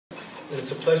and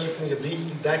it's a pleasure for me to be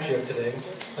back here today.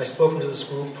 I've spoken to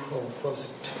this group, what was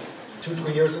it,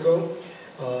 2-3 years ago,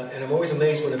 and I'm always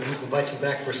amazed when a group invites me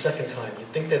back for a second time. You'd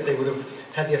think that they would have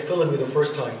had the affinity with me the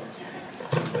first time.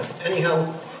 But anyhow,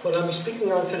 what I'm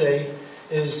speaking on today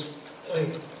is a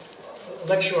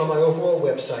lecture on my overall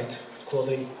website called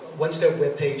the One-Step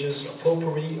Web Pages, a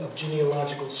Potpouri of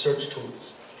Genealogical Search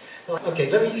Tools. Okay,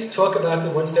 let me talk about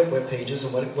the One-Step Web Pages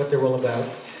and what they're all about.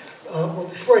 Well,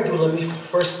 before I do, let me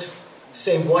first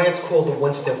say why it's called the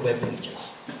One-Step Web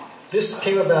Pages. This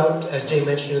came about, as Jay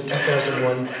mentioned, in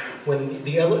 2001 when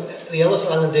the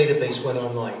Ellis Island database went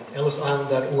online.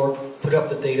 ellisisland.org put up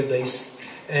the database,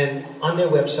 and on their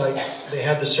website they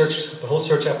had the whole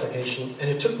search application, and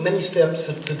it took many steps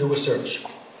to do a search.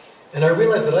 And I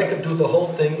realized that I could do the whole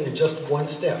thing in just one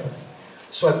step.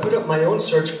 So I put up my own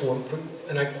search form,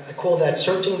 and I call that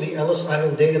Searching the Ellis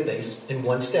Island Database in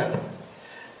One Step.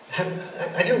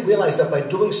 I didn't realize that by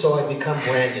doing so I'd become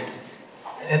branded.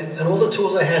 And all the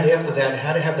tools I had after that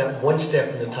had to have that one step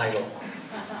in the title.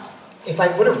 If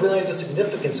I would have realized the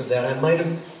significance of that, I might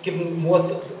have given more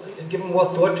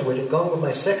thought to it and gone with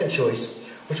my second choice,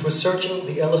 which was Searching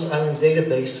the Ellis Island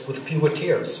Database with Fewer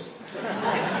Tiers.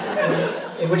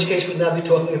 In which case we'd now be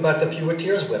talking about the Fewer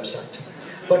Tiers website.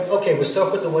 But okay, we'll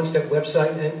start with the One-Step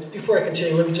website, and before I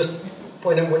continue, let me just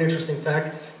point out one interesting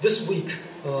fact. This week,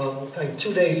 in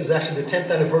 2 days, is actually the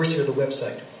 10th anniversary of the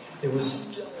website. It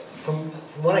was, from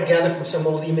what I gathered from some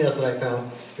old emails that I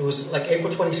found, it was like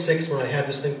April 26th when I had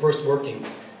this thing first working.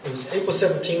 It was April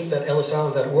 17th that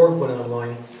ellisisland.org went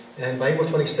online, and by April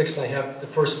 26th I have the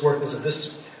first workings of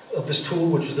this tool,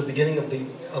 which was the beginning of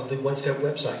the One-Step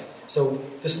website. So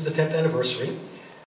this is the 10th anniversary.